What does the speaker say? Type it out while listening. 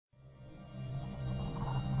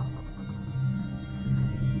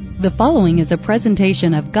The following is a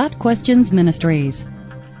presentation of Got Questions Ministries.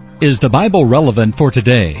 Is the Bible relevant for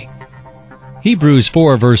today? Hebrews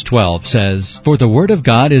 4 verse 12 says, "For the Word of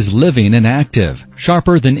God is living and active,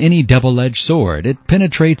 sharper than any double-edged sword. It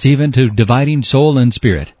penetrates even to dividing soul and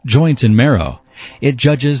spirit, joints and marrow. It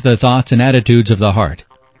judges the thoughts and attitudes of the heart."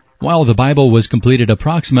 While the Bible was completed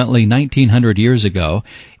approximately 1900 years ago,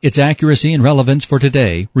 its accuracy and relevance for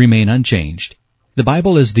today remain unchanged. The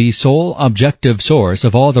Bible is the sole objective source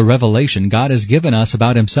of all the revelation God has given us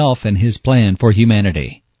about Himself and His plan for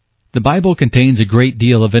humanity. The Bible contains a great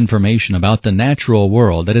deal of information about the natural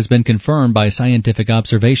world that has been confirmed by scientific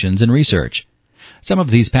observations and research. Some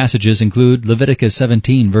of these passages include Leviticus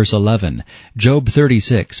 17 verse 11, Job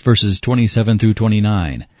 36 verses 27 through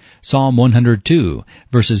 29, Psalm 102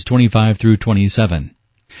 verses 25 through 27.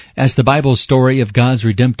 As the Bible's story of God's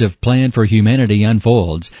redemptive plan for humanity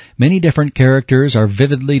unfolds, many different characters are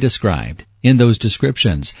vividly described. In those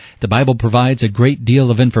descriptions, the Bible provides a great deal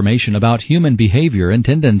of information about human behavior and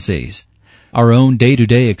tendencies. Our own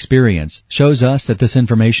day-to-day experience shows us that this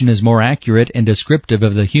information is more accurate and descriptive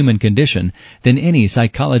of the human condition than any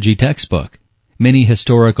psychology textbook. Many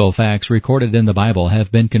historical facts recorded in the Bible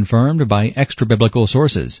have been confirmed by extra-biblical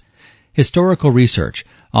sources. Historical research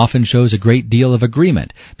often shows a great deal of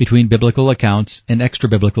agreement between biblical accounts and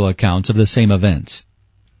extra-biblical accounts of the same events.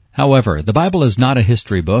 However, the Bible is not a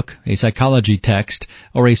history book, a psychology text,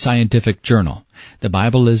 or a scientific journal. The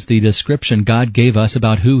Bible is the description God gave us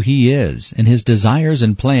about who He is and His desires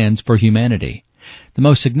and plans for humanity. The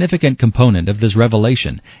most significant component of this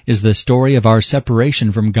revelation is the story of our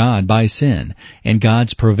separation from God by sin and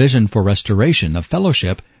God's provision for restoration of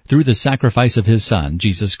fellowship through the sacrifice of His Son,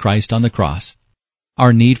 Jesus Christ, on the cross.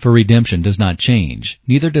 Our need for redemption does not change,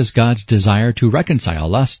 neither does God's desire to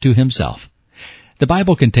reconcile us to Himself. The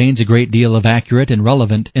Bible contains a great deal of accurate and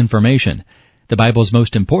relevant information. The Bible's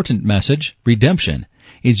most important message, redemption,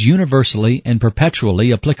 is universally and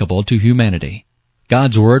perpetually applicable to humanity.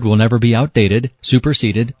 God's Word will never be outdated,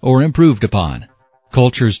 superseded, or improved upon.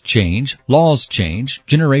 Cultures change, laws change,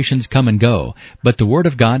 generations come and go, but the Word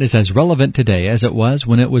of God is as relevant today as it was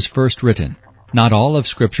when it was first written. Not all of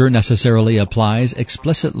Scripture necessarily applies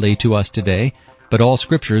explicitly to us today, but all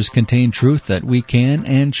Scriptures contain truth that we can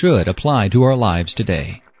and should apply to our lives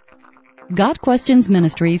today. Got Questions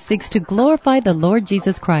Ministries seeks to glorify the Lord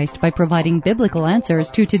Jesus Christ by providing biblical answers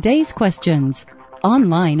to today's questions.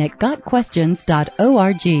 Online at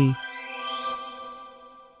GotQuestions.org.